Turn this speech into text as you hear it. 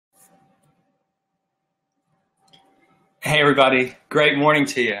Hey everybody, great morning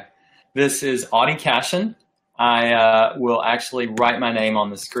to you. This is Audie Cashion. I will actually write my name on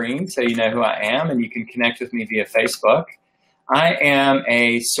the screen so you know who I am and you can connect with me via Facebook. I am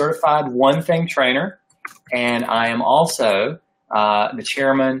a certified One Thing trainer, and I am also the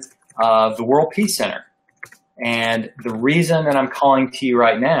chairman of the World Peace Center. And the reason that I'm calling to you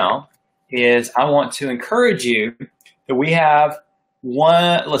right now is I want to encourage you that we have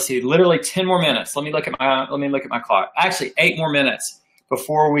literally 10 more minutes. Let me look at my clock. Actually, 8 more minutes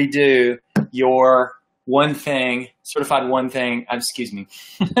before we do your one thing, certified one thing. Excuse me.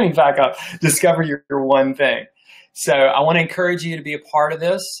 Let me back up. Discover your one thing. So I want to encourage you to be a part of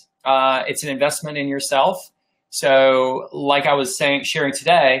this. It's an investment in yourself. So like I was sharing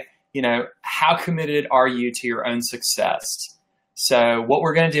today, how committed are you to your own success? So what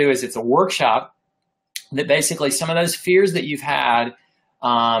we're going to do is it's a workshop that basically some of those fears that you've had,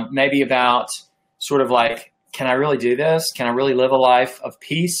 maybe about sort of like, can I really do this? Can I really live a life of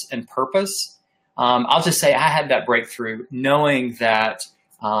peace and purpose? I'll just say I had that breakthrough knowing that,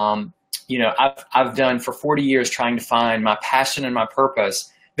 I've done for 40 years trying to find my passion and my purpose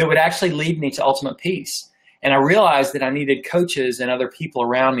that would actually lead me to ultimate peace. And I realized that I needed coaches and other people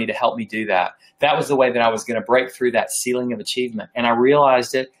around me to help me do that. That was the way that I was going to break through that ceiling of achievement. And I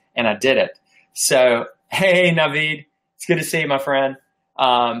realized it and I did it. So, hey, Naveed, it's good to see you, my friend.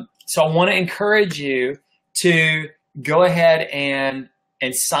 So I want to encourage you to go ahead and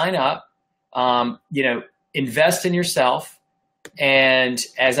sign up, invest in yourself. And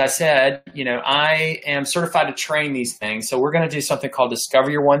as I said, I am certified to train these things. So we're going to do something called Discover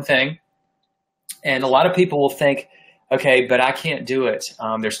Your One Thing. And a lot of people will think, okay, but I can't do it.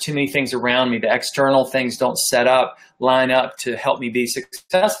 There's too many things around me. The external things don't line up to help me be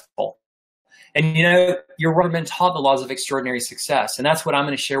successful. And you've been taught the laws of extraordinary success. And that's what I'm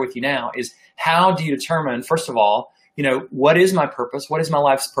going to share with you now is how do you determine, first of all, what is my purpose? What is my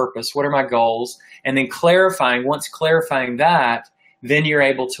life's purpose? What are my goals? And then once clarifying that, then you're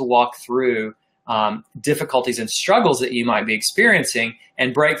able to walk through difficulties and struggles that you might be experiencing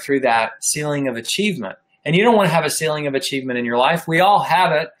and break through that ceiling of achievement. And you don't want to have a ceiling of achievement in your life. We all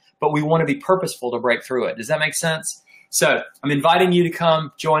have it, but we want to be purposeful to break through it. Does that make sense? So I'm inviting you to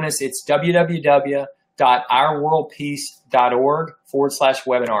come join us. It's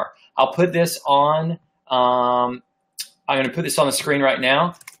www.ourworldpeace.org/webinar. I'll put this on, I'm going to put this on the screen right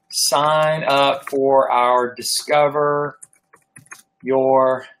now. Sign up for our sign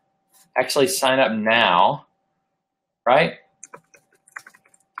up now, right?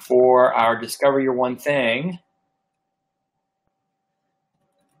 For our Discover Your One Thing.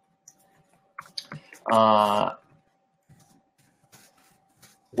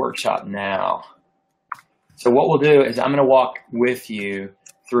 Workshop now. So what we'll do is I'm going to walk with you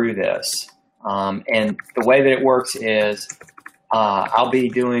through this. And the way that it works is I'll be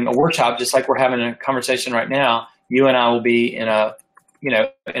doing a workshop just like we're having a conversation right now. You and I will be in a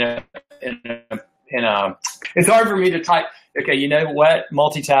it's hard for me to type. Okay, you know what?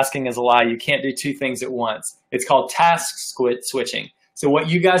 Multitasking is a lie. You can't do two things at once. It's called task switching. So what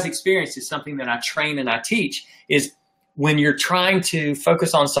you guys experience is something that I train and I teach is when you're trying to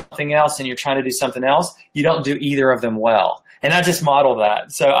focus on something else and you're trying to do something else, you don't do either of them well. And I just modeled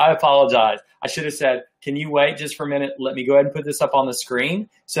that. So I apologize. I should have said, can you wait just for a minute? Let me go ahead and put this up on the screen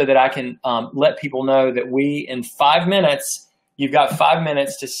so that I can let people know that in 5 minutes, you've got 5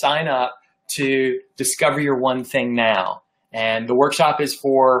 minutes to sign up to Discover Your One Thing now. And the workshop is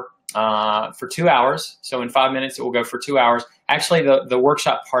for 2 hours. So in 5 minutes, it will go for 2 hours. Actually, the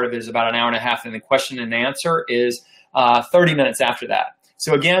workshop part of it is about an hour and a half, and the question and answer is 30 minutes after that.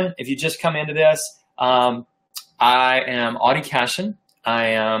 So again, if you just come into this, I am Audie Cashion. I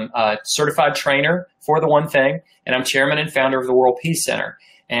am a certified trainer for the One Thing, and I'm chairman and founder of the World Peace Center.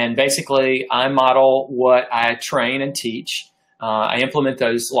 And basically, I model what I train and teach. I implement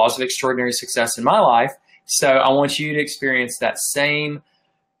those laws of extraordinary success in my life. So I want you to experience that same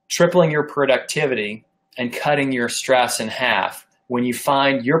tripling your productivity and cutting your stress in half. When you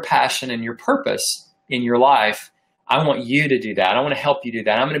find your passion and your purpose in your life, I want you to do that. I want to help you do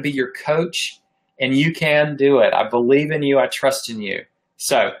that. I'm going to be your coach, and you can do it. I believe in you. I trust in you.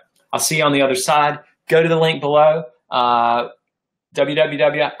 So I'll see you on the other side. Go to the link below,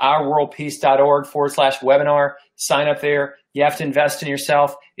 www.ourworldpeace.org/webinar. Sign up there. You have to invest in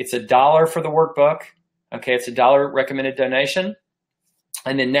yourself. It's $1 for the workbook. Okay, it's $1 recommended donation.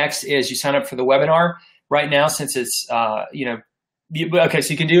 And then next is you sign up for the webinar. Right now, since it's, okay,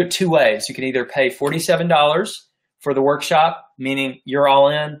 so you can do it two ways. You can either pay $47 for the workshop, meaning you're all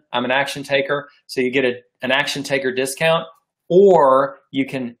in, I'm an action taker, so you get an action taker discount, or you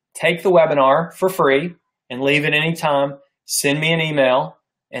can take the webinar for free and leave at any time. Send me an email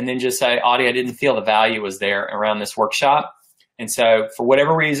and then just say, Audie, I didn't feel the value was there around this workshop. And so for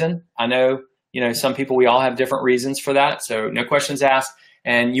whatever reason, I know, some people, we all have different reasons for that. So no questions asked,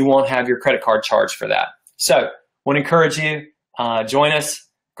 and you won't have your credit card charged for that. So want to encourage you, join us.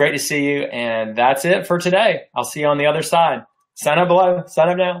 Great to see you. And that's it for today. I'll see you on the other side. Sign up below. Sign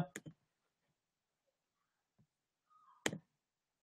up now.